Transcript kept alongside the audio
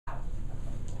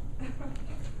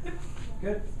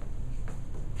Good.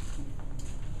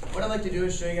 What I'd like to do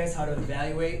is show you guys how to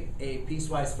evaluate a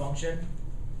piecewise function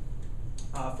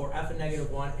for f of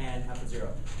 -1 and f of 0.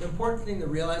 The important thing to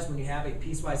realize when you have a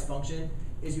piecewise function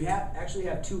is you actually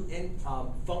have two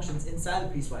functions inside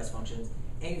the piecewise functions,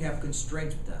 and you have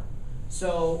constraints with them.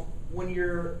 So when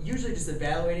you're usually just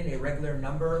evaluating a regular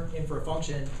number in for a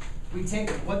function, we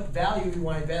take what value we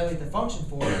want to evaluate the function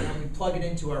for, and we plug it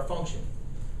into our function.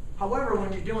 However,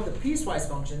 when you're dealing with the piecewise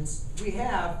functions, we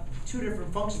have two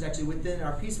different functions actually within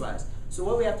our piecewise. So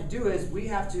what we have to do is we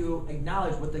have to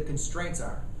acknowledge what the constraints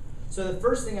are. So the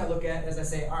first thing I look at is I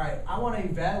say, all right, I want to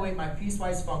evaluate my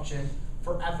piecewise function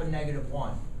for f of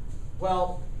 -1.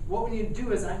 Well, what we need to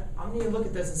do is I need to look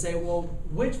at this and say, well,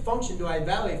 which function do I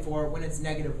evaluate for when it's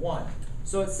 -1?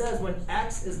 So it says when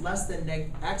x is less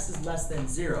than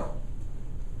 0.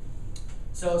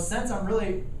 So since I'm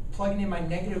really plugging in my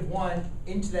 -1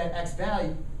 into that x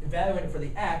value, evaluating for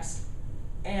the x,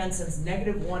 and since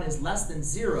 -1 is less than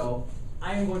 0,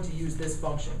 I am going to use this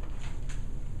function.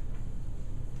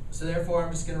 So therefore,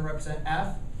 I'm just going to represent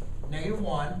f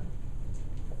 -1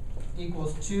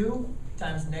 equals 2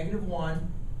 times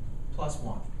 -1 plus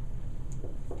 1.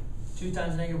 2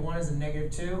 times -1 is a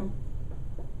 -2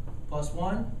 plus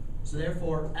 1. So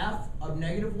therefore, f of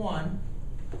 -1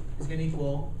 is going to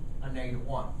equal a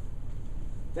 -1.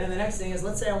 Then the next thing is,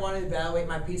 let's say I want to evaluate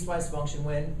my piecewise function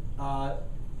when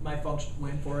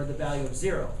for the value of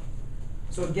 0.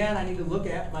 So again, I need to look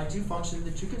at my two functions,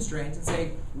 the two constraints, and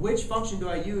say, which function do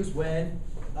I use when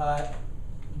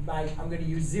I'm going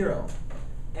to use 0?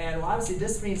 And well, obviously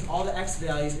this means all the x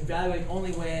values evaluate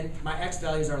only when my x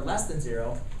values are less than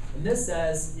 0. And this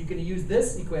says you can use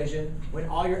this equation when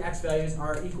all your x values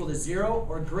are equal to 0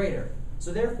 or greater.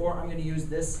 So therefore, I'm going to use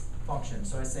this function.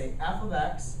 So I say f of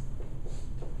x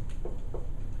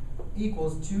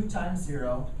equals 2 times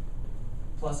 0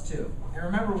 plus 2. And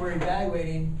remember, we're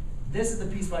evaluating, this is the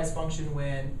piecewise function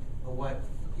when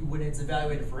it's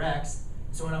evaluated for x.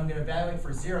 So when I'm going to evaluate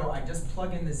for 0, I just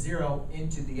plug in the 0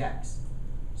 into the x.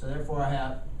 So therefore, I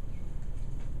have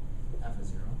f of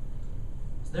 0.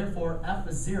 So therefore, f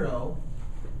of 0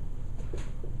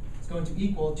 is going to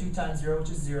equal 2 times 0,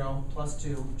 which is 0, plus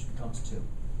 2, which becomes 2.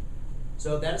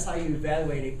 So that is how you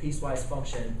evaluate a piecewise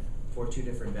function for two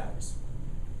different values.